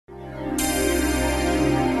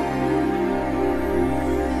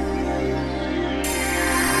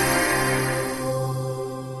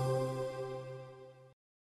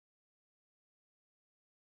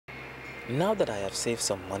Now that I have saved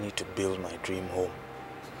some money to build my dream home,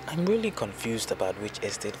 I'm really confused about which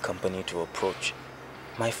estate company to approach.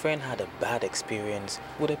 My friend had a bad experience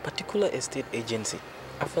with a particular estate agency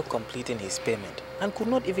after completing his payment and could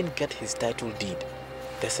not even get his title deed.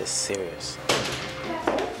 This is serious.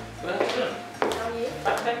 Good afternoon. How are you?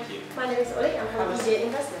 Thank you. My name is Oli. I'm from EJ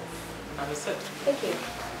Investments. Have a seat. Thank you.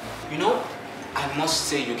 You know, I must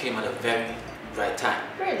say you came at a very right time.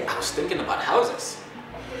 Really? I was thinking about houses.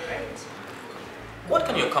 Great. What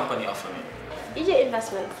can your company offer me? EJ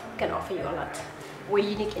Investments can offer you a lot. We're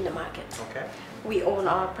unique in the market. Okay. We own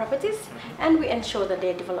our properties and we ensure that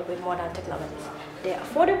they're developed with modern technologies. They're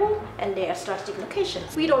affordable and they're strategic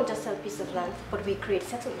locations. We don't just sell pieces of land, but we create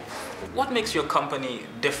settlements. What makes your company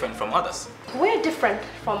different from others? We're different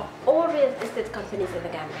from all real estate companies in the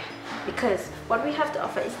Gambia because what we have to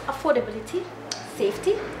offer is affordability,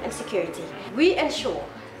 safety, and security. We ensure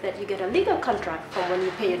that you get a legal contract from when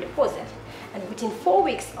you pay your deposit, and within 4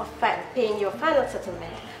 weeks of paying your final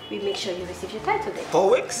settlement, we make sure you receive your title deed.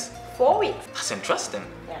 4 weeks? 4 weeks. That's interesting.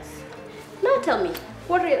 Yes. Now tell me,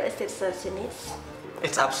 what real estate serves your needs?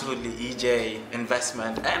 It's absolutely EJ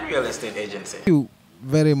Investment and Real Estate Agency. Thank you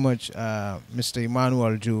very much, Mr.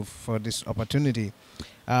 Emmanuel Joof, for this opportunity.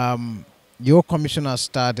 Your commissioner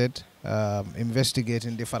started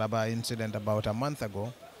investigating the Faraba incident about a month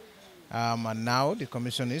ago. And now the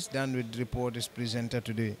commission is done with the report is presented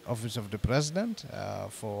to the Office of the President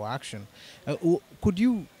for action. Could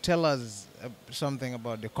you tell us something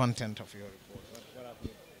about the content of your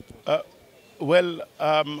report?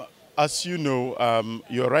 As you know,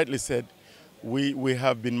 you rightly said, we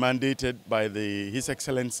have been mandated by His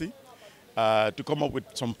Excellency to come up with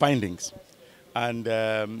some findings. And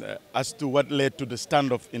as to what led to the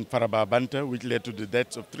standoff in Faraba Banta, which led to the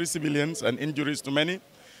deaths of 3 civilians and injuries to many,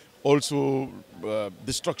 also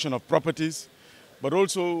destruction of properties, but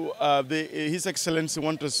also His Excellency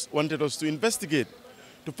wanted us to investigate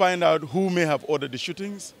to find out who may have ordered the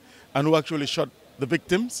shootings and who actually shot the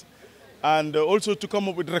victims, and also to come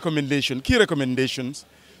up with key recommendations,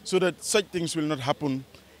 so that such things will not happen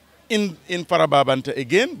in Faraba Banta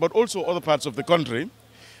again, but also other parts of the country,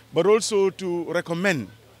 but also to recommend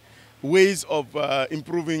ways of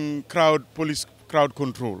improving police crowd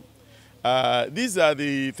control. These are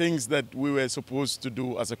the things that we were supposed to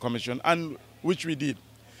do as a commission, and which we did.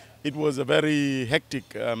 It was a very hectic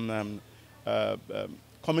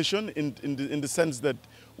commission in the sense that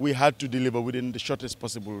we had to deliver within the shortest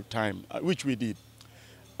possible time, which we did.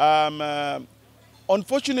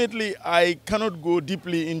 Unfortunately, I cannot go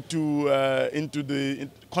deeply into the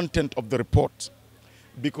content of the report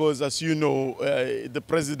because, as you know, the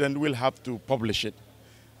President will have to publish it.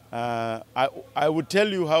 I would tell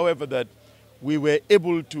you, however, that we were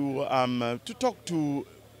able to talk to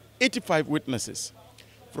 85 witnesses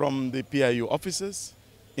from the PIU officers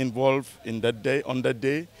involved on that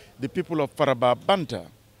day, the people of Faraba Banta,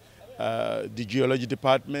 the Geology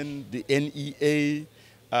Department, the NEA,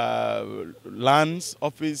 Lands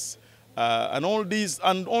Office, and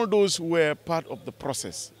all those who were part of the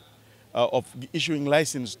process of issuing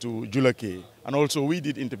license to Julake. And also we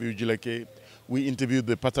did interview Julake. We interviewed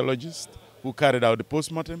the pathologist who carried out the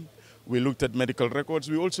postmortem. We looked at medical records.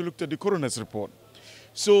 We also looked at the coroner's report.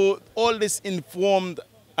 So all this informed,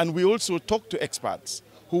 and we also talked to experts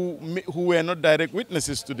who were not direct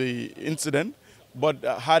witnesses to the incident, but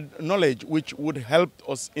had knowledge which would help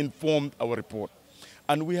us inform our report.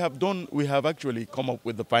 And we have actually come up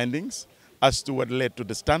with the findings as to what led to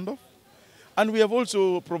the standoff. And we have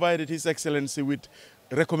also provided His Excellency with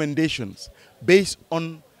recommendations based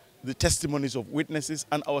on the testimonies of witnesses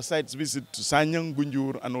and our site's visit to Sanyang,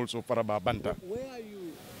 Gunjur, and also Faraba Banta. Where are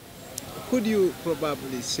you? Could you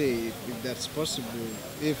probably say, if that's possible,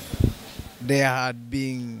 if there had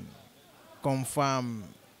been confirmed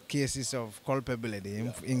cases of culpability?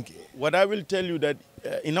 What I will tell you that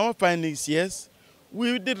in our findings, yes,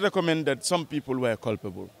 we did recommend that some people were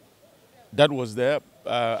culpable. That was there,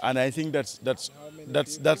 and I think that's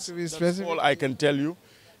all I can tell you.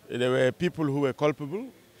 There were people who were culpable.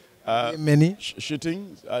 Many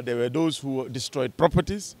shooting. There were those who destroyed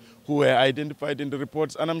properties, who were identified in the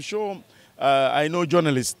reports. And I'm sure, I know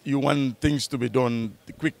journalists, you want things to be done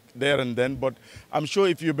quick there and then, but I'm sure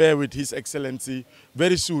if you bear with His Excellency,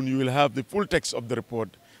 very soon you will have the full text of the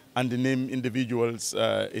report and the named individuals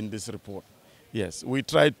in this report. Yes, we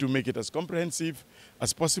tried to make it as comprehensive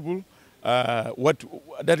as possible.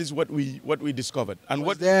 That is what we discovered. And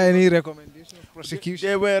was there any recommendation of prosecution?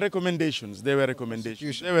 There were recommendations. There were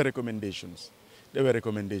recommendations. There were recommendations. There were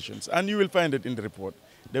recommendations, and you will find it in the report.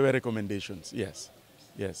 There were recommendations. Yes.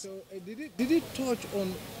 Yes. So did it touch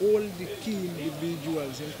on all the key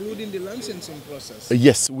individuals, including the licensing process?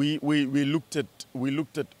 Yes, we looked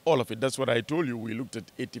at all of it. That's what I told you. We looked at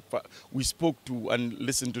 85. We spoke to and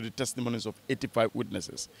listened to the testimonies of 85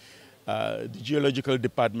 witnesses, the geological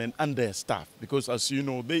department and their staff, because as you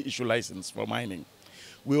know, they issue license for mining.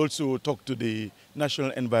 We also talked to the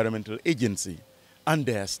National Environmental Agency and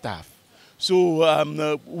their staff.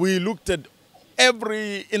 So we looked at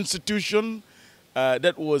every institution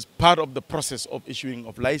that was part of the process of issuing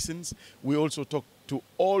of license. We also talked to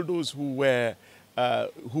all those who were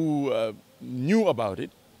knew about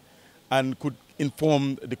it and could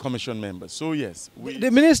inform the commission members. So yes,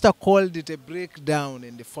 the minister called it a breakdown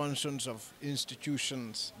in the functions of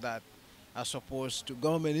institutions that are supposed to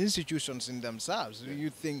government institutions in themselves. Do you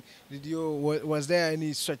think was there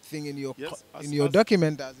any such thing in your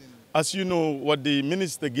document? As you know, what the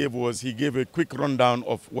minister gave was he gave a quick rundown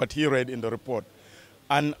of what he read in the report.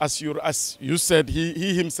 And as you said,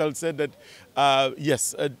 he himself said that,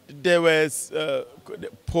 yes, there was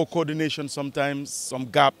poor coordination sometimes, some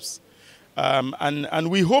gaps. And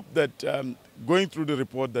we hope that going through the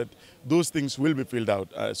report that those things will be filled out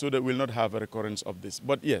so that we'll not have a recurrence of this.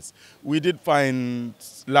 But yes, we did find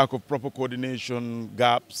lack of proper coordination,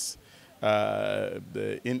 gaps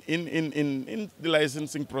in the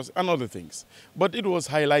licensing process and other things. But it was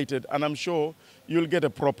highlighted, and I'm sure you'll get a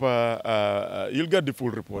proper, you'll get the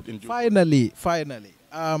full report. Finally,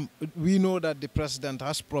 we know that the president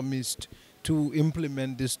has promised to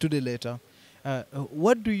implement this to the letter.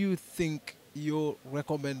 What do you think your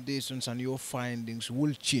recommendations and your findings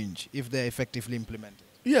will change if they're effectively implemented?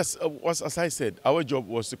 Yes, as I said, our job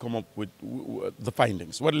was to come up with the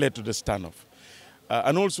findings, what led to the standoff.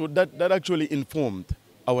 And also that actually informed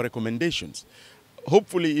our recommendations.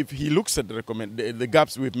 Hopefully, if he looks at the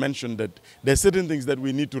gaps we've mentioned, that there are certain things that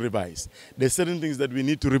we need to revise. There are certain things that we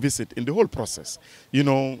need to revisit in the whole process. You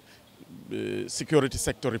know, security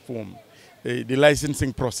sector reform, the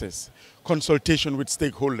licensing process, consultation with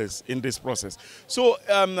stakeholders in this process. So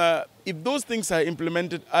if those things are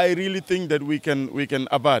implemented, I really think that we can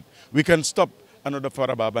avert, we can stop another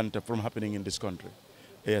Faraba Banta from happening in this country.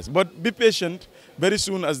 Yes, but be patient. Very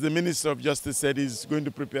soon, as the Minister of Justice said, he's going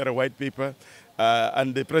to prepare a white paper,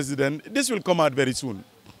 and the President, this will come out very soon.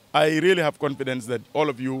 I really have confidence that all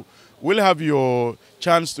of you will have your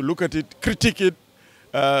chance to look at it, critique it,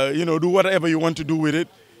 you know, do whatever you want to do with it.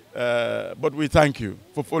 But we thank you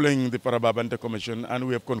for following the Faraba Banta Commission, and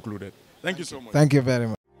we have concluded. Thank you so much. Thank you very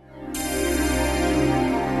much.